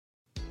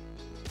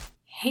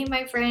Hey,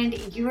 my friend,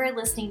 you are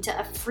listening to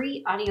a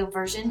free audio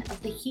version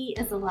of the He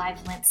is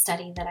Alive Lent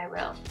study that I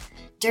wrote.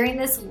 During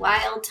this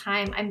wild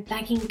time, I'm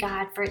begging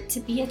God for it to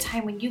be a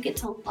time when you get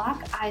to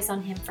lock eyes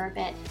on Him for a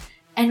bit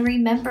and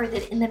remember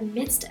that in the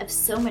midst of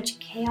so much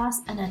chaos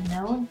and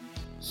unknown,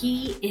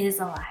 He is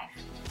alive.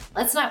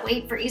 Let's not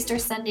wait for Easter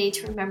Sunday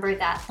to remember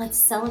that. Let's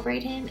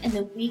celebrate Him in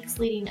the weeks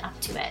leading up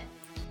to it.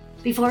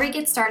 Before we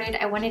get started,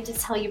 I wanted to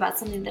tell you about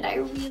something that I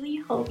really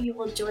hope you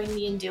will join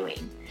me in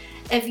doing.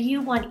 If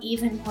you want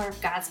even more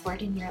of God's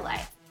Word in your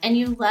life, and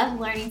you love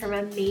learning from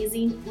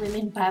amazing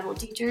women Bible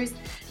teachers,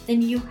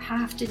 then you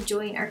have to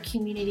join our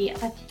community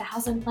of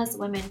 1,000+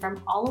 women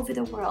from all over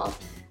the world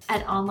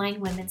at Online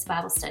Women's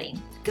Bible Study.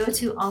 Go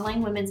to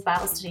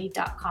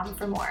onlinewomensbiblestudy.com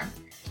for more.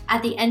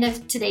 At the end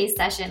of today's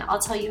session, I'll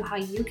tell you how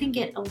you can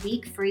get a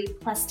week free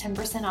plus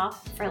 10%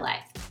 off for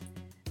life.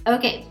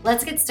 Okay,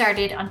 let's get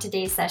started on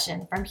today's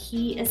session from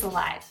He is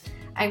Alive.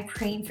 I'm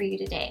praying for you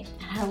today,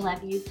 and I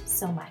love you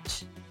so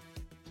much.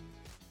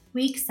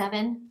 Week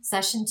 7,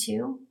 Session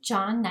 2,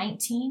 John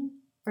 19,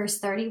 verse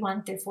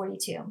 31 through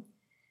 42.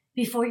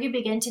 Before you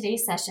begin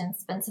today's session,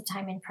 spend some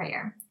time in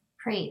prayer.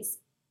 Praise,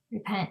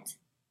 repent,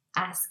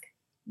 ask,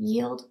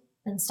 yield,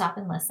 then stop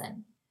and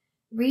listen.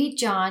 Read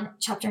John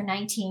chapter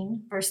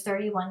 19, verse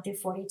 31 through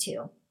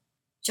 42.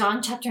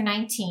 John chapter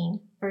 19,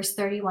 verse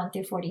 31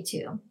 through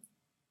 42.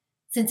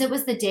 Since it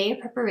was the day of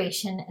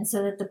preparation, and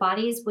so that the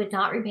bodies would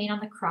not remain on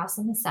the cross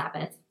on the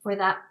Sabbath, for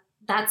that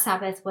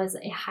Sabbath was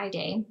a high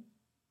day,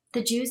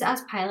 the Jews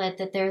asked Pilate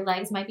that their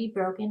legs might be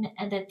broken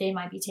and that they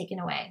might be taken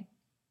away.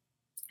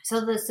 So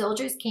the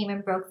soldiers came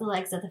and broke the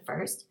legs of the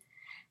first,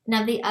 and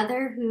of the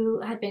other who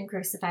had been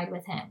crucified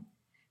with him.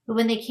 But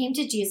when they came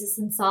to Jesus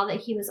and saw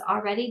that he was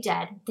already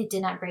dead, they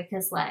did not break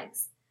his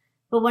legs.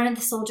 But one of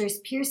the soldiers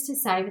pierced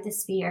his side with a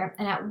spear,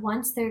 and at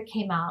once there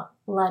came out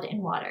blood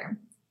and water.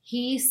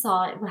 He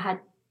saw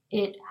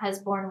it has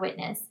borne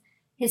witness.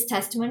 His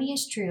testimony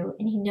is true,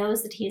 and he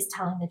knows that he is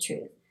telling the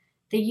truth,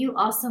 that you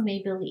also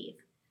may believe.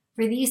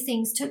 For these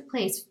things took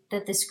place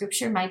that the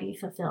scripture might be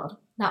fulfilled.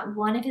 Not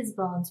one of his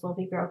bones will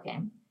be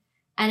broken.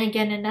 And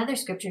again, another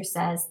scripture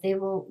says, they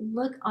will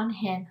look on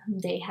him whom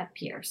they have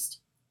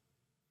pierced.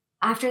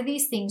 After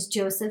these things,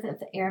 Joseph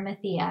of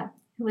Arimathea,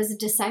 who was a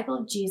disciple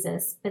of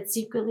Jesus, but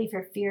secretly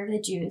for fear of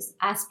the Jews,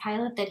 asked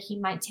Pilate that he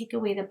might take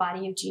away the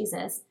body of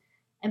Jesus,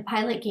 and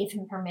Pilate gave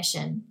him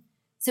permission.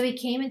 So he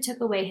came and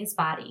took away his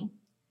body.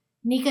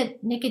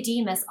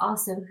 Nicodemus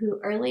also, who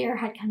earlier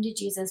had come to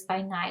Jesus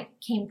by night,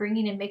 came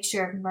bringing a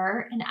mixture of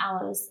myrrh and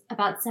aloes,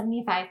 about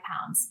 75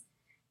 pounds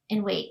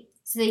in weight.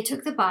 So they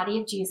took the body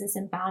of Jesus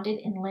and bound it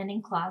in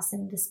linen cloths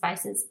and the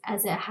spices,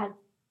 as is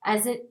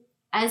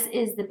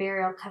the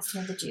burial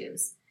custom of the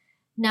Jews.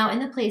 Now in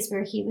the place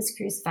where he was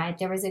crucified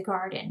there was a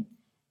garden,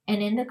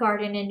 and in the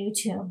garden a new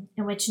tomb,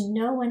 in which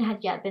no one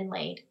had yet been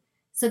laid.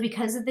 So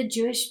because of the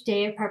Jewish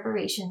day of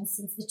preparation,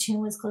 since the tomb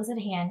was close at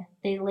hand,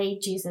 they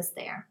laid Jesus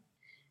there.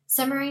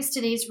 Summarize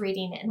today's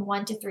reading in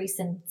 1 to 3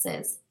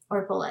 sentences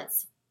or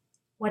bullets.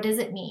 What does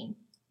it mean?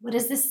 What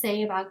does this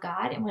say about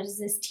God, and what does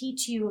this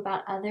teach you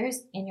about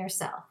others and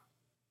yourself?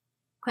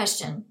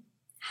 Question: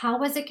 how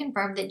was it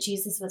confirmed that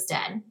Jesus was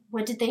dead?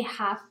 What did they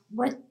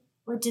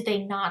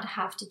not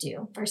have to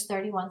do? Verse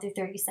 31 through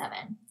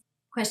 37.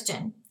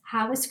 Question: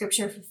 how was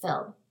scripture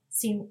fulfilled?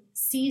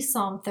 See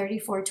Psalm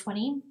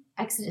 34:20,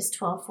 Exodus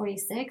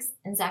 12:46,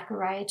 and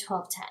Zechariah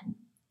 12:10.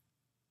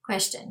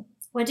 Question: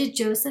 what did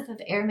Joseph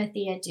of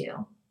Arimathea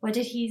do? Why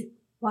did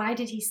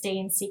he stay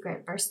in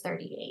secret? Verse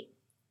 38.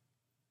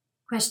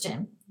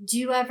 Question: do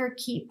you ever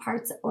keep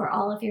parts or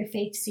all of your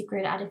faith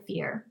secret out of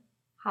fear?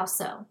 How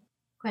so?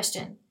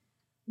 Question: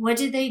 what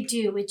did they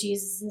do with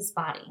Jesus'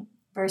 body?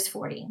 Verse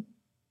 40.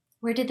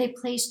 Where did they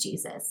place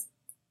Jesus?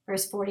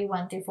 Verse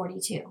 41 through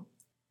 42.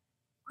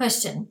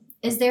 Question: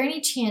 is there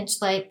any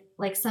chance, like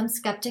some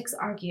skeptics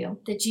argue,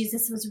 that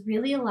Jesus was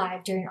really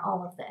alive during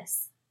all of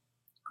this?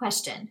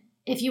 Question: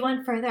 if you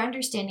want further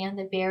understanding on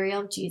the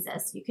burial of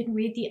Jesus, you can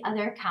read the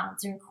other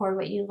accounts and record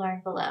what you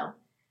learned below.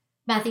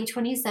 Matthew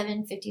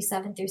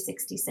 27:57 through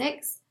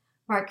 66,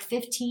 Mark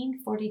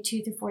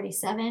 15:42 through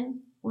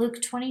 47,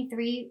 Luke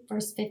 23,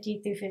 verse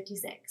 50 through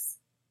 56.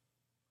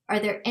 Are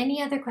there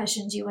any other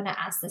questions you want to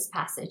ask this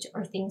passage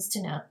or things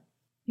to note?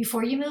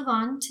 Before you move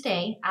on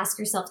today, ask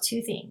yourself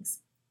 2 things.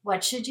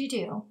 What should you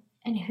do,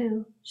 and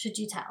who should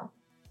you tell?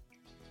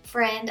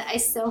 Friend, I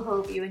so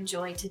hope you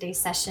enjoyed today's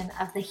session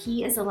of the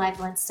He is Alive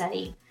Lent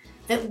study,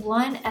 that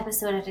one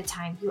episode at a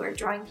time you are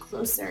drawing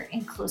closer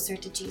and closer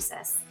to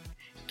Jesus.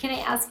 Can I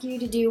ask you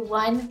to do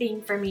one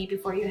thing for me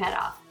before you head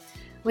off?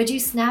 Would you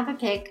snap a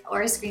pic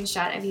or a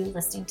screenshot of you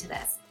listening to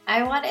this?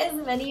 I want as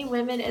many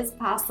women as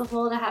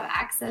possible to have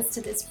access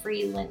to this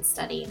free Lent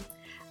study.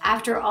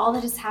 After all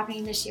that is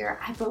happening this year,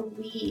 I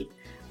believe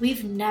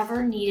we've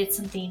never needed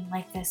something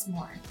like this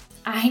more.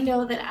 I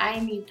know that I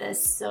need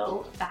this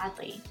so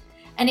badly.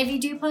 And if you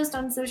do post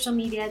on social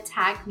media,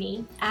 tag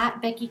me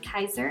at Becky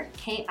Kiser,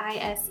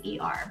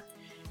 Kiser.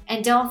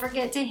 And don't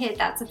forget to hit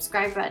that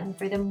subscribe button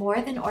for the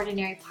More Than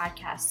Ordinary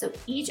podcast so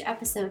each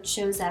episode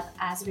shows up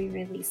as we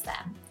release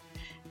them.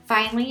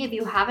 Finally, if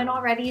you haven't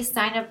already,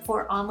 sign up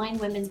for Online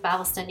Women's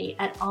Bible Study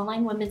at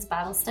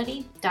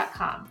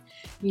onlinewomensbiblestudy.com.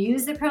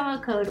 Use the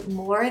promo code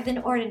More Than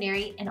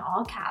Ordinary in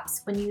all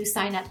caps when you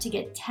sign up to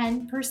get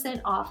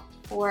 10% off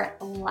for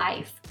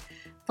life.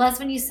 Plus,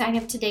 when you sign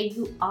up today,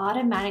 you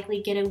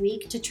automatically get a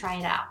week to try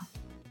it out.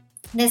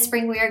 This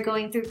spring, we are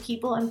going through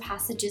people and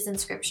passages in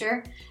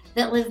Scripture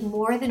that live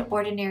more than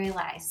ordinary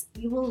lives.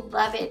 You will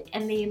love it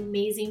and the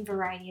amazing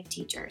variety of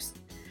teachers.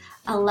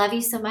 I love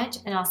you so much,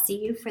 and I'll see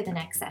you for the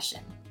next session.